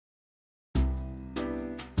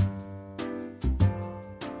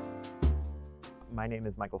My name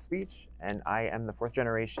is Michael Speach, and I am the fourth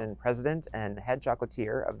generation president and head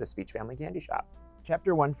chocolatier of the Speach Family Candy Shoppe.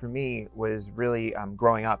 Chapter one for me was really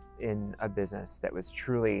growing up in a business that was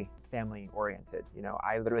truly family oriented. You know,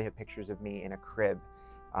 I literally have pictures of me in a crib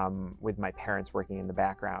with my parents working in the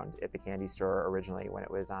background at the candy store originally when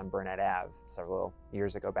it was on Burnett Ave several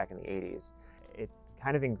years ago back in the 80s. It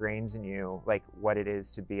kind of ingrains in you like what it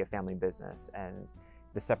is to be a family business and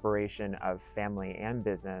the separation of family and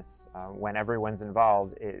business. When everyone's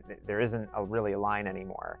involved, there isn't really a line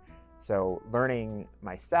anymore. So learning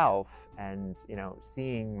myself and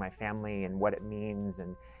seeing my family and what it means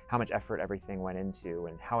and how much effort everything went into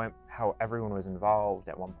and how everyone was involved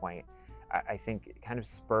at one point, I think it kind of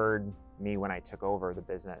spurred me when I took over the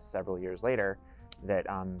business several years later that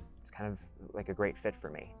it's kind of like a great fit for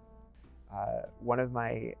me. One of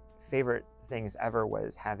my favorite things ever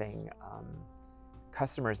was having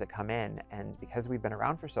customers that come in, and because we've been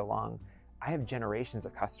around for so long, I have generations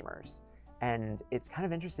of customers. And it's kind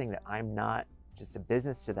of interesting that I'm not just a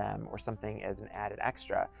business to them or something as an added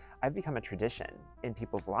extra. I've become a tradition in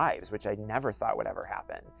people's lives, which I never thought would ever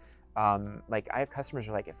happen. Like I have customers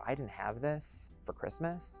who are like, if I didn't have this for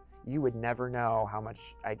Christmas, you would never know how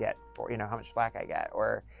much I get for, how much flack I get.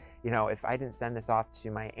 Or, if I didn't send this off to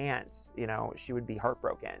my aunt, she would be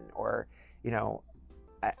heartbroken. Or,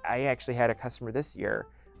 I actually had a customer this year.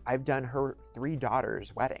 I've done her 3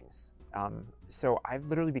 daughters' weddings. So I've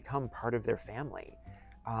literally become part of their family,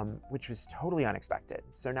 which was totally unexpected.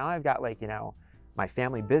 So now I've got my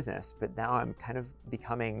family business, but now I'm kind of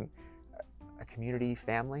becoming a community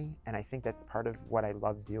family. And I think that's part of what I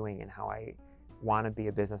love doing and how I want to be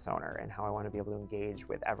a business owner and how I want to be able to engage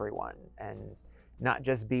with everyone and not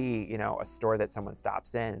just be, a store that someone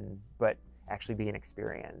stops in, but actually be an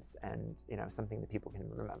experience and, something that people can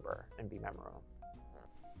remember and be memorable.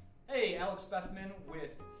 Hey, Alex Bethman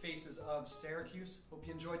with Faces of Syracuse. Hope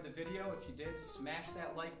you enjoyed the video. If you did, smash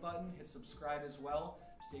that like button, hit subscribe as well.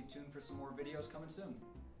 Stay tuned for some more videos coming soon.